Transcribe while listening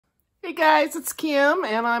Hey guys, it's Kim,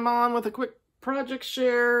 and I'm on with a quick project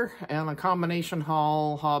share and a combination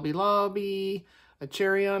haul. Hobby Lobby, a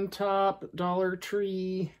cherry on top, Dollar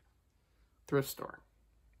Tree, thrift store.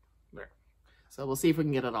 There. So we'll see if we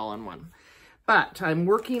can get it all in one. But I'm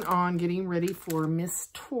working on getting ready for Miss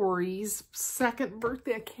Tori's second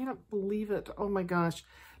birthday. I can't believe it. Oh my gosh.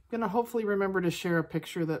 I'm going to hopefully remember to share a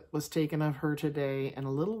picture that was taken of her today in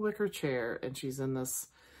a little wicker chair, and she's in this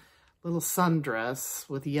little sundress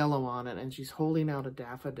with yellow on it, and she's holding out a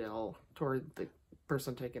daffodil toward the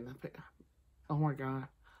person taking the picture. Oh my God.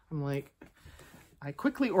 I'm like, I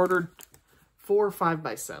quickly ordered 4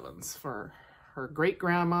 5x7s for her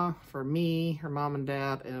great-grandma, for me, her mom and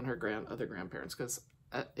dad, and her other grandparents, because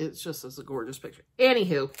it's just as a gorgeous picture.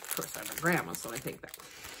 Anywho, of course, I'm a grandma, so I think that.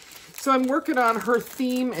 So I'm working on her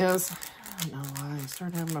theme is, I don't know why, I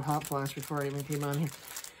started having a hot flash before I even came on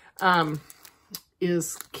here.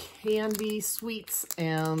 Is candy, sweets,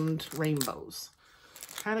 and rainbows.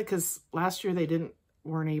 Kind of because last year they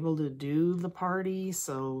weren't able to do the party,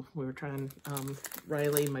 so we were trying,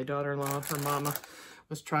 Riley, my daughter-in-law, her mama,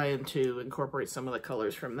 was trying to incorporate some of the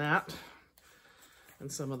colors from that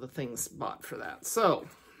and some of the things bought for that. So,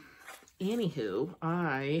 anywho,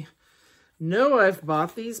 I know I've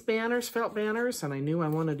bought these banners, felt banners, and I knew I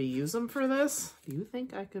wanted to use them for this. Do you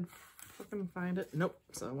think I could fucking find it? Nope.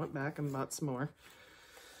 So I went back and bought some more.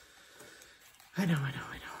 I know.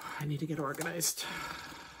 I need to get organized.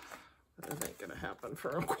 That ain't gonna happen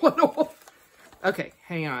for quite a while. Okay,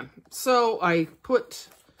 hang on. So I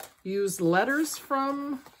used letters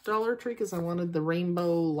from Dollar Tree because I wanted the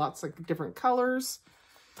rainbow, lots of different colors.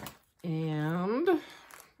 And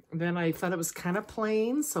then I thought it was kind of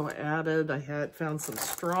plain, so I had found some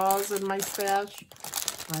straws in my stash.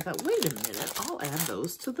 And I thought, wait a minute, I'll add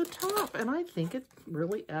those to the top. And I think it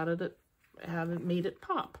really made it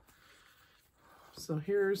pop. So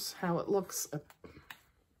here's how it looks.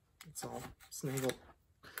 It's all snaggled.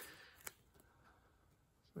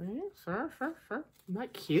 Sure. Isn't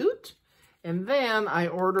that cute? And then I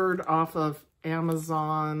ordered off of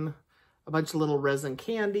Amazon a bunch of little resin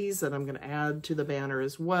candies that I'm going to add to the banner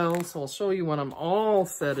as well. So I'll show you when I'm all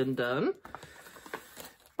said and done.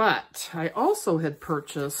 But I also had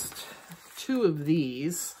purchased 2 of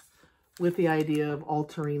these with the idea of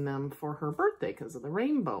altering them for her birthday because of the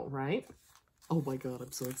rainbow, right? Oh my God,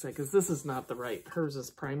 I'm so excited because this is not the right. Hers is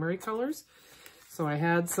primary colors. So I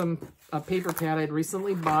had a paper pad I'd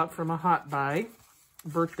recently bought from a Hot Buy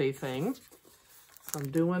birthday thing. So I'm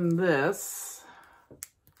doing this.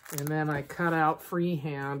 And then I cut out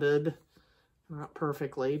free-handed, not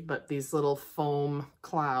perfectly, but these little foam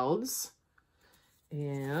clouds.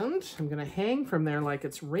 And I'm going to hang from there like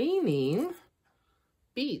it's raining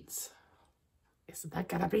beads. Isn't that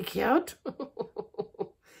going to be cute?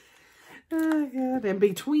 Oh, God. And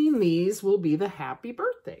between these will be the happy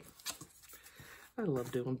birthday. I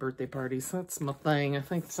love doing birthday parties. That's my thing. I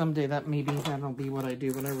think someday that'll be what I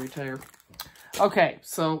do when I retire. Okay,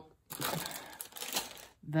 so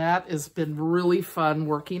that has been really fun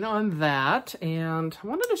working on that. And I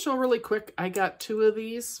wanted to show really quick, I got 2 of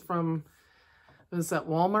these from, it was at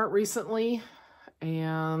Walmart recently,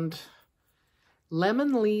 and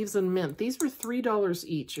lemon leaves and mint. These were $3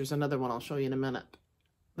 each. There's another one I'll show you in a minute.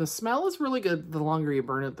 The smell is really good. The longer you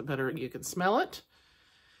burn it, the better you can smell it.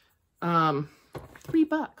 $3.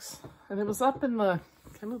 And it was up in the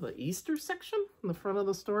kind of the Easter section in the front of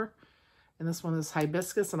the store. And this one is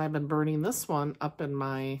hibiscus, and I've been burning this one up in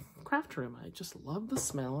my craft room. I just love the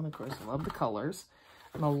smell, and of course I love the colors.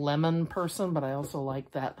 I'm a lemon person, but I also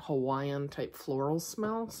like that Hawaiian type floral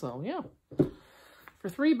smell. So yeah, for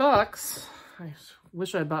 $3, I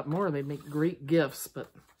wish I bought more. They'd make great gifts,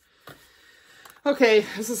 but okay,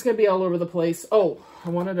 this is going to be all over the place. Oh, I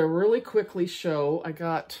wanted to really quickly show, I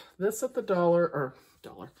got this at the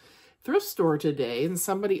thrift store today, and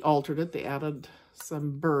somebody altered it. They added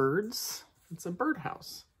some birds. It's a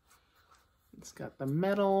birdhouse. It's got the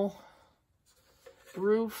metal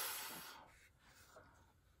roof,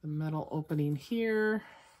 the metal opening here.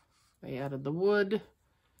 They added the wood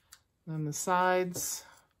on the sides.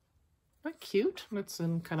 Isn't that cute? It's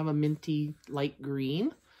in kind of a minty light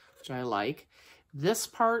green, which I like. This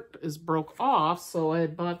part is broke off, so I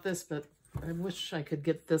had bought this, but I wish I could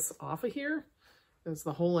get this off of here. There's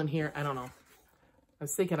the hole in here. I don't know. I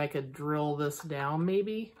was thinking I could drill this down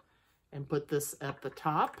maybe and put this at the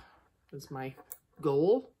top is my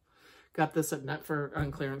goal. Got this at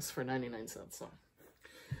on clearance for 99 cents. So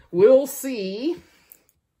we'll see.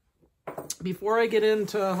 Before I get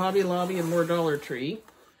into Hobby Lobby and more Dollar Tree.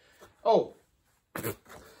 Oh, not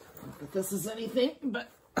that this is anything,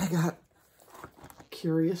 but I got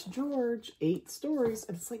Curious George, 8 stories,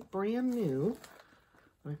 and it's like brand new.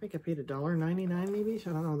 I think I paid $1.99 maybe. I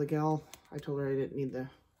don't know, the gal, I told her I didn't need the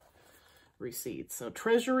receipt. So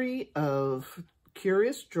Treasury of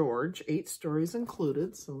Curious George, 8 stories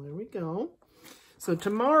included. So there we go. So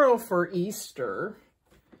tomorrow for Easter,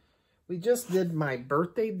 we just did my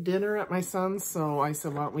birthday dinner at my son's. So I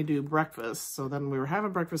said, why don't we do breakfast? So then we were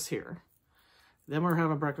having breakfast here. Then we're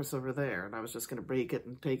having breakfast over there. And I was just going to break it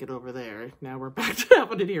and take it over there. Now we're back to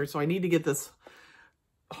having it here. So I need to get this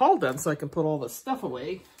haul done so I can put all the stuff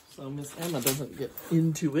away. So Miss Emma doesn't get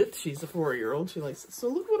into it. She's a 4-year-old. She likes it. So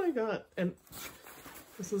look what I got. And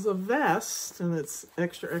this is a vest. And it's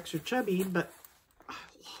extra, extra chubby. But I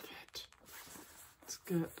love it. It's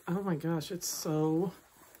good. Oh my gosh. It's so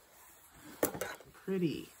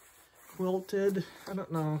pretty. Quilted. I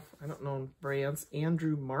don't know brands.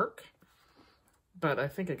 Andrew Mark. But I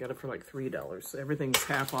think I got it for like $3. So everything's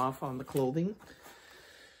half off on the clothing.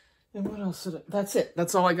 And what else did that's it.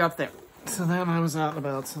 That's all I got there. So then I was out and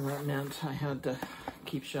about, so that meant I had to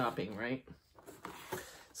keep shopping, right?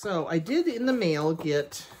 So I did in the mail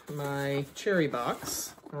get my cherry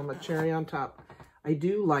box from a Cherry on Top. I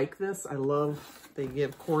do like this. I love they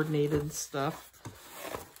give coordinated stuff.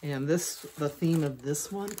 And this, the theme of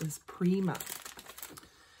this one is Prima.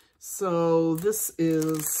 So this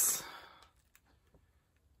is,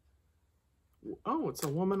 oh, it's a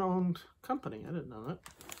woman-owned company. I didn't know that.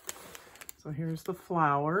 So here's the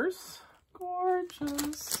flowers.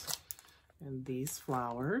 Gorgeous. And these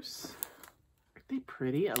flowers. Aren't they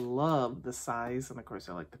pretty? I love the size. And of course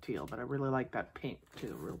I like the teal, but I really like that pink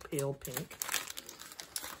too. Real pale pink.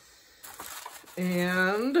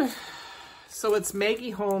 And so it's Maggie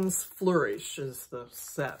Holmes Flourish is the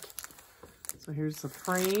set. So here's the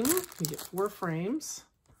frame. You get 4 frames.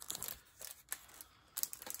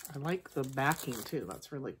 I like the backing too.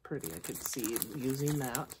 That's really pretty. I could see using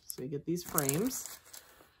that. So you get these frames.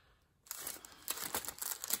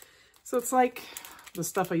 So it's like the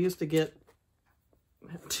stuff I used to get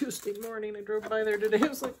Tuesday morning. I drove by there today. I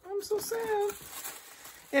was like, I'm so sad.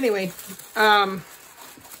 Anyway, so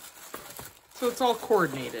it's all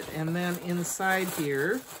coordinated. And then inside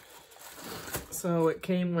here, so it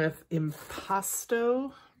came with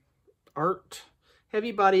Impasto Art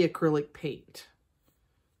Heavy Body Acrylic Paint.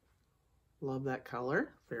 Love that color.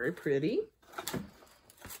 Very pretty.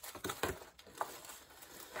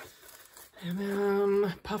 And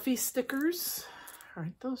then puffy stickers.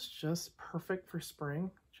 Aren't those just perfect for spring?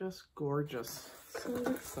 Just gorgeous. So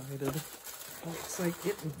excited. Oh, it's like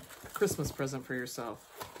getting a Christmas present for yourself.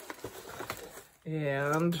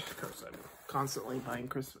 And of course I'm constantly buying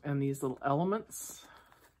Christmas and these little elements.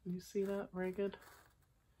 Can you see that very good?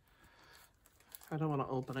 I don't want to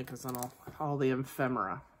open it because then all the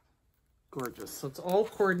ephemera. Gorgeous. So it's all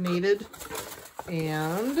coordinated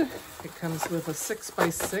and it comes with a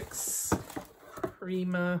 6x6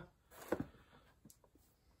 Prima.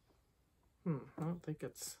 I don't think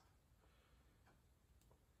it's,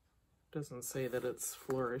 doesn't say that it's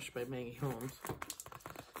Flourish by Maggie Holmes.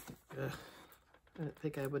 I didn't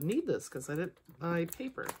think I would need this because I didn't buy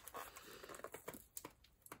paper.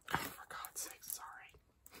 Oh, for God's sake, sorry.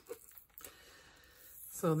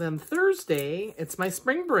 So then Thursday, it's my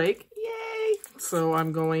spring break. Yay! So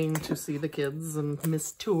I'm going to see the kids and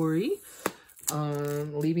Miss Tori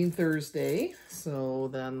leaving Thursday. So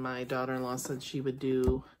then my daughter-in-law said she would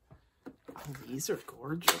do, oh, these are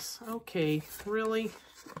gorgeous. Okay, really?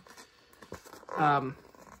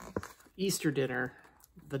 Easter dinner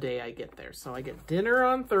the day I get there. So I get dinner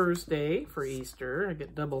on Thursday for Easter. I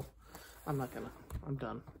get double. I'm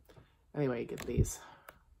done. Anyway, I get these.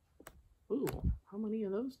 Ooh, how many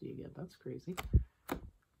of those do you get? That's crazy.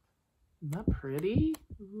 Isn't that pretty?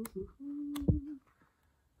 Ooh.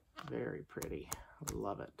 Very pretty. I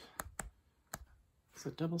love it. Is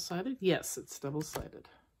it double-sided? Yes, it's double-sided.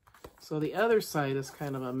 So the other side is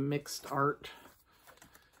kind of a mixed art.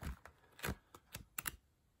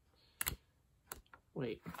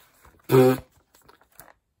 Wait.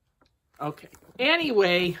 Okay.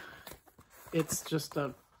 Anyway, it's just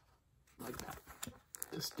like that.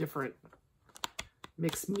 Just different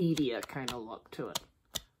mixed media kind of look to it.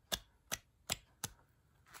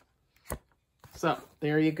 So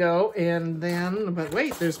there you go. And then, but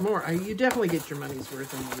wait, there's more. You definitely get your money's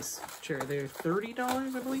worth in these chairs. They're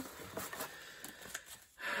 $30, I believe.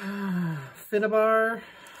 Finnabar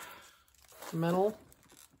metal.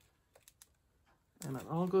 And it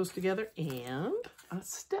all goes together. And a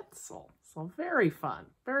stencil. So very fun.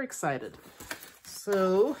 Very excited.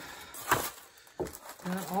 So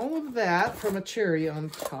all of that from a Cherry on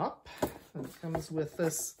Top. And it comes with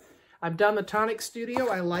this. I've done the Tonic Studio.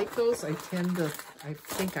 I like those. I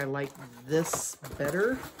think I like this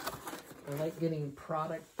better. I like getting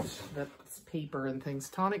product that's paper and things.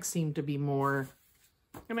 Tonics seem to be more,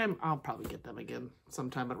 and I'll probably get them again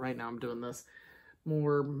sometime, but right now I'm doing this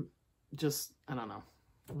more just, I don't know.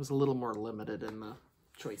 It was a little more limited in the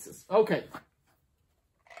choices. Okay.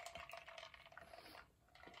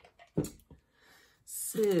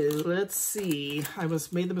 So, let's see. I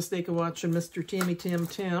made the mistake of watching Mr. Timmy Tim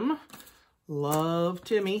Tim. Love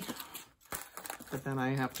Timmy. But then I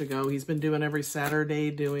have to go. He's been doing every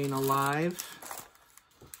Saturday, doing a live.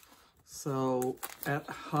 So, at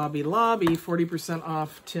Hobby Lobby, 40%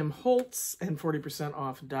 off Tim Holtz and 40%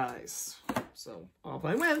 off dies. So, off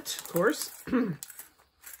I went, of course. I don't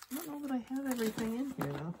know that I have everything in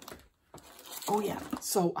here now. Oh, yeah.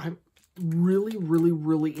 So, I'm really, really,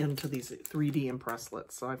 really into these 3D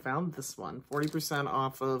Impresslets. So I found this one, 40%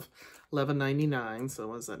 off of $11.99. So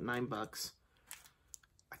was that $9?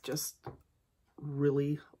 I just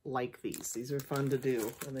really like these. These are fun to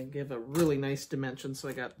do, and they give a really nice dimension. So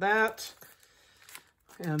I got that.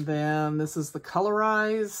 And then this is the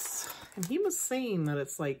Colorize. And he was saying that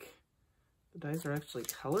it's like the dies are actually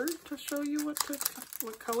colored to show you what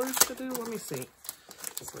colors to do. Let me see.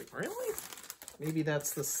 It's like, really? Maybe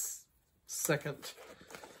that's the second.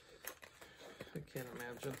 I can't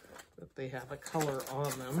imagine that they have a color on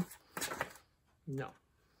them. No.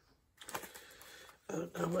 I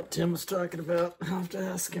don't know what Tim was talking about. I'll have to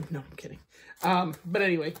ask him. No, I'm kidding. But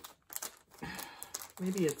anyway,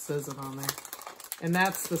 maybe it says it on there. And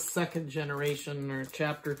that's the second generation, or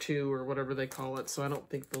chapter 2, or whatever they call it. So I don't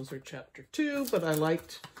think those are chapter 2, but I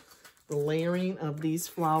liked the layering of these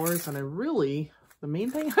flowers. And the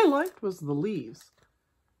main thing I liked was the leaves.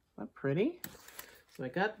 Isn't that pretty? So I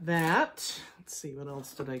got that. Let's see, what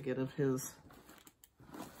else did I get of his?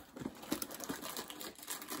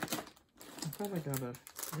 I thought I got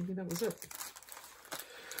maybe that was it.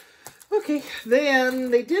 Okay,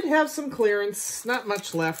 then they did have some clearance. Not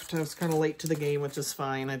much left. I was kind of late to the game, which is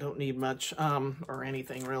fine. I don't need much, or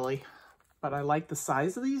anything really. But I like the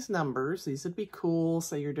size of these numbers. These would be cool.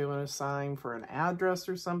 Say you're doing a sign for an address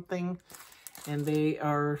or something. And they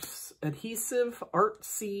are adhesive,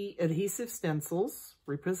 artsy adhesive stencils,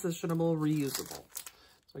 repositionable, reusable.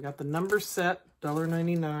 So I got the number set,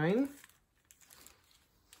 $1.99.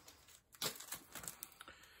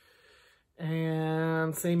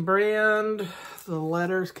 And same brand, the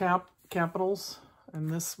letters capitals. And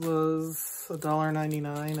this was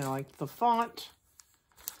 $1.99. I like the font.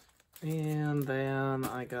 And then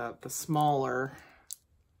I got the smaller.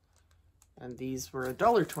 And these were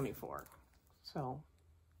 $1.24. So,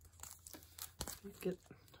 it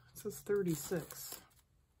says 36.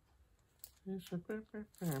 I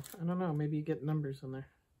don't know, maybe you get numbers in there.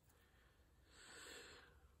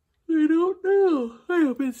 I don't know. I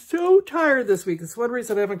have been so tired this week. It's one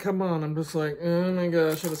reason I haven't come on. I'm just like, oh my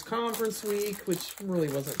gosh, it was conference week, which really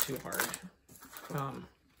wasn't too hard.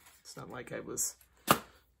 It's not like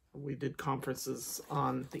we did conferences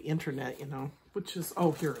on the internet, you know, which is,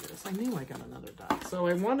 oh, here it is. I knew I got another die. So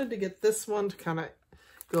I wanted to get this one to kind of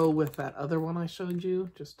go with that other one I showed you,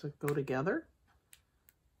 just to go together.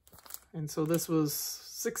 And so this was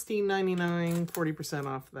 $16.99, 40%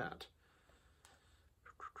 off that.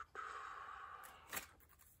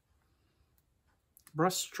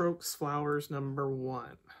 Brushstrokes Flowers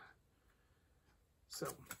 #1. So,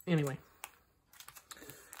 anyway.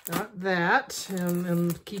 Got that,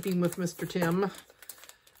 and keeping with Mr. Tim,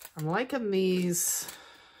 I'm liking these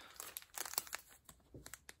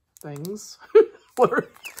things. What are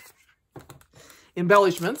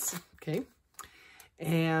embellishments, okay,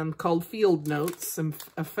 and called Field Notes, some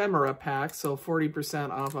ephemera pack, so 40%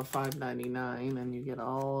 off of $5.99, and you get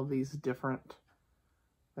all of these different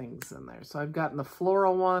things in there. So I've gotten the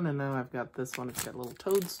floral one, and now I've got this one. It's got little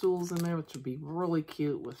toadstools in there, which would be really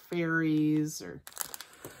cute with fairies,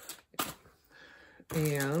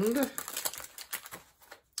 and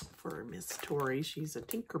for Miss Tori, she's a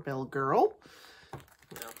Tinkerbell girl.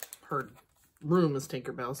 Well, her room is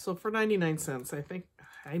Tinkerbell. So for 99 cents, I think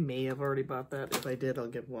I may have already bought that. If I did, I'll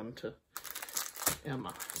give one to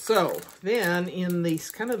Emma. So then in the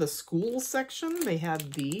kind of the school section, they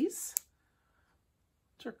had these,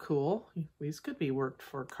 which are cool. These could be worked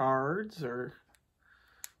for cards or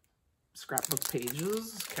scrapbook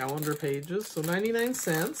pages, calendar pages. So 99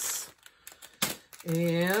 cents.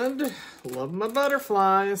 And love my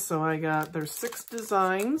butterflies, so I got, there's 6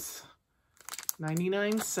 designs,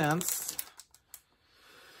 99 cents,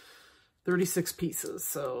 36 pieces,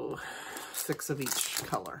 so 6 of each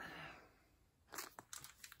color.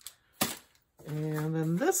 And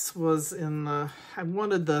then this was in the, I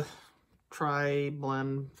wanted the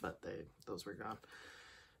tri-blend, but those were gone.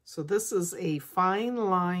 So this is a fine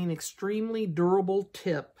line, extremely durable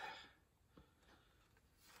tip,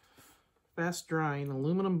 fast drying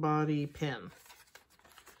aluminum body pen.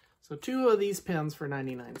 So 2 of these pens for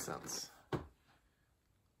 99 cents.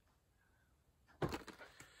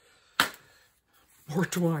 More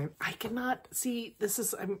twine. I cannot see, this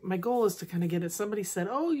is, my goal is to kind of get it. Somebody said,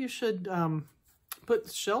 oh, you should put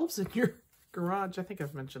shelves in your garage. I think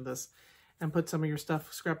I've mentioned this. And put some of your stuff,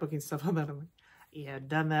 scrapbooking stuff on that. I'm like, yeah,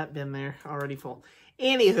 done that, been there, already full.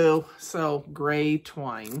 Anywho, so gray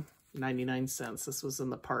twine, 99 cents. This was in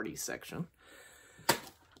the party section.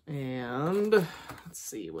 And let's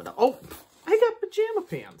see what else. Oh, I got pajama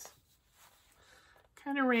pants.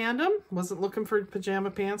 Kind of random. Wasn't looking for pajama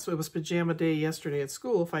pants. So it was pajama day yesterday at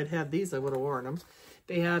school. If I'd had these, I would have worn them.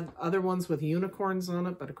 They had other ones with unicorns on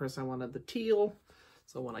it, but of course I wanted the teal.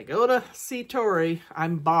 So when I go to see Tori,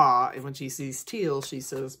 I'm ba, and when she sees teal, she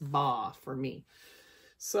says ba for me.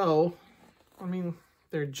 So, I mean,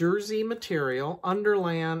 they're jersey material,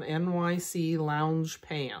 Underland NYC lounge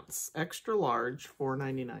pants, extra large,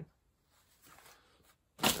 $4.99.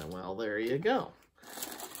 Well, there you go.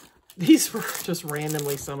 These were just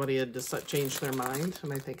randomly, somebody had just changed their mind,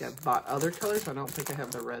 and I think I've bought other colors. I don't think I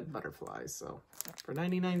have the red butterflies, so for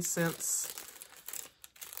 99 cents,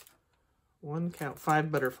 one count,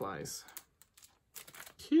 5 butterflies.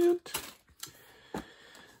 Cute.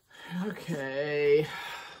 Okay,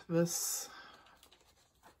 this,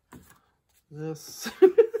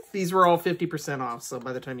 these were all 50% off, so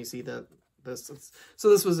by the time you see this was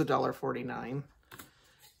 $1.49.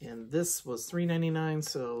 And this was $3.99,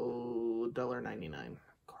 so $1.99.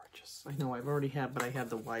 Gorgeous. I know I've already had, but I had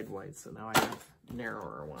the wide, so now I have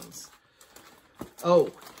narrower ones. Oh,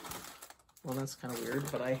 well, that's kind of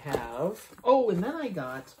weird, but I have. Oh, and then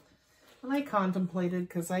I contemplated,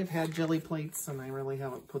 because I've had jelly plates and I really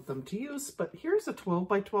haven't put them to use, but here's a 12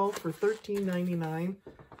 by 12 for $13.99.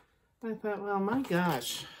 I thought, well, my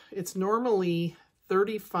gosh, it's normally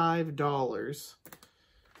 $35.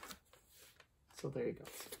 So there you go.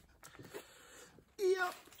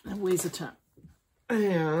 Yep, that weighs a ton.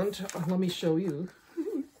 And let me show you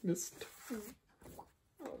this.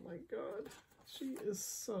 Oh my God, she is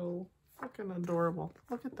so fucking adorable.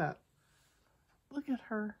 Look at that. Look at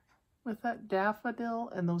her with that daffodil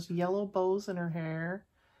and those yellow bows in her hair,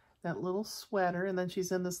 that little sweater, and then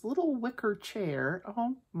she's in this little wicker chair.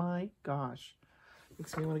 Oh my gosh.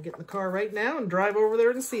 Makes me want to get in the car right now and drive over there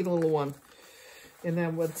and see the little one. And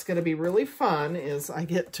then what's going to be really fun is I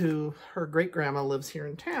get to, her great-grandma lives here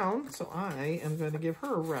in town, so I am going to give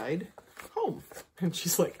her a ride home. And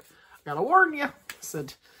she's like, I gotta warn you.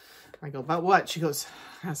 I go, about what? She goes,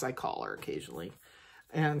 as I call her occasionally.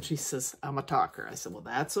 And she says, I'm a talker. I said, well,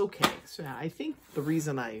 that's okay. So yeah, I think the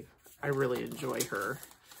reason I really enjoy her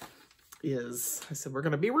is, I said, we're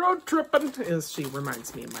going to be road tripping, is she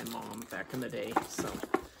reminds me of my mom back in the day. So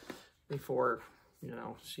before, you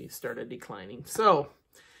know, she started declining. So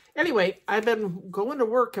anyway, I've been going to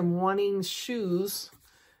work and wanting shoes.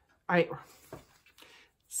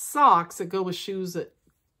 Socks that go with shoes that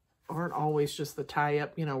aren't always just the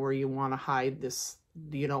tie-up, you know, where you want to hide this.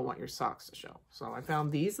 You don't want your socks to show. So I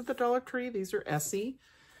found these at the Dollar Tree. These are Essie.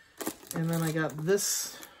 And then I got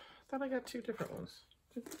this. I thought I got 2 different ones.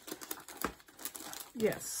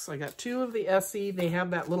 Yes, I got 2 of the Essie. They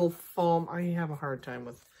have that little foam. I have a hard time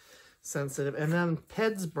with sensitive. And then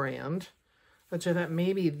Peds brand, which I thought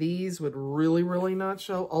maybe these would really, really not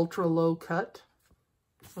show. Ultra low cut.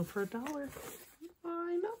 So for $1.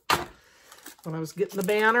 I know. When I was getting the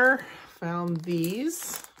banner, found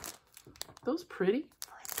these. Those pretty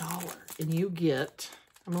for $1. And you get,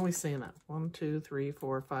 I'm always saying that, 1, 2, 3,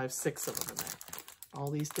 4, 5, 6 of them in there. All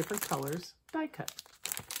these different colors, die cut.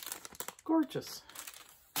 Gorgeous.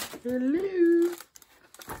 Hello.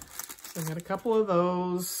 So I got a couple of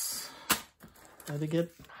those. Had to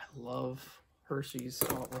get, I love Hershey's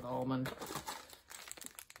with almond.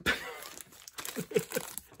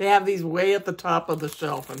 They have these way at the top of the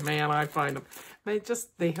shelf, and man, I find them.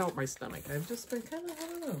 They help my stomach. I've just been kind of, I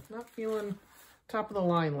don't know, not feeling top of the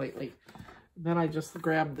line lately. Then I just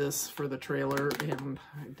grabbed this for the trailer, and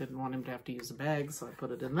I didn't want him to have to use a bag, so I put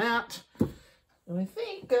it in that. And I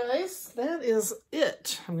think, guys, that is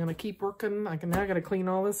it. I'm going to keep working. Now I got to clean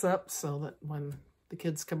all this up so that when the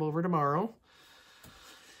kids come over tomorrow,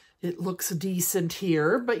 it looks decent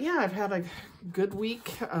here. But yeah, I've had a good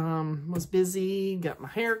week. Was busy, got my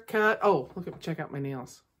hair cut. Oh, check out my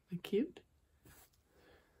nails. Are they cute?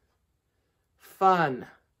 Fun.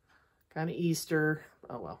 Kind of Easter.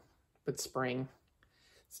 Oh well, but spring.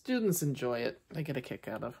 Students enjoy it. They get a kick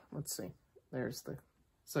out of. Let's see. There's the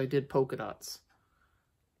So I did polka dots.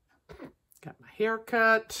 Got my hair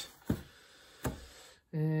cut.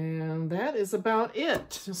 And that is about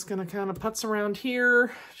it. Just going to kind of putz around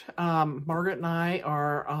here. Margaret and I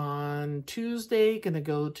are on Tuesday going to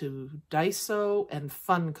go to Daiso and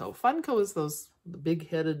Funko. Funko is those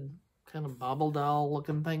big-headed kind of bobble doll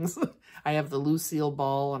looking things. I have the Lucille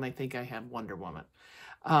Ball and I think I have Wonder Woman.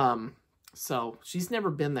 So she's never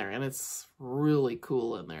been there, and it's really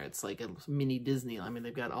cool in there. It's like a mini Disney. I mean,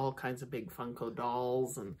 they've got all kinds of big Funko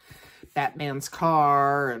dolls and Batman's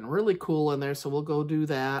car, and really cool in there. So we'll go do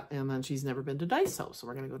that. And then she's never been to Daiso. So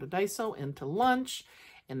we're going to go to Daiso and to lunch.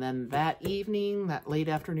 And then that evening, that late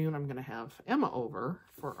afternoon, I'm going to have Emma over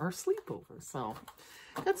for our sleepover. So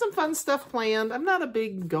got some fun stuff planned. I'm not a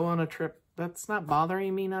big go on a trip. That's not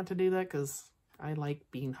bothering me not to do that, because I like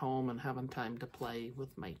being home and having time to play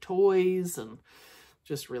with my toys and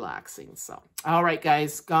just relaxing. So, all right,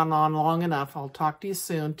 guys, gone on long enough. I'll talk to you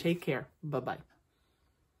soon. Take care. Bye-bye.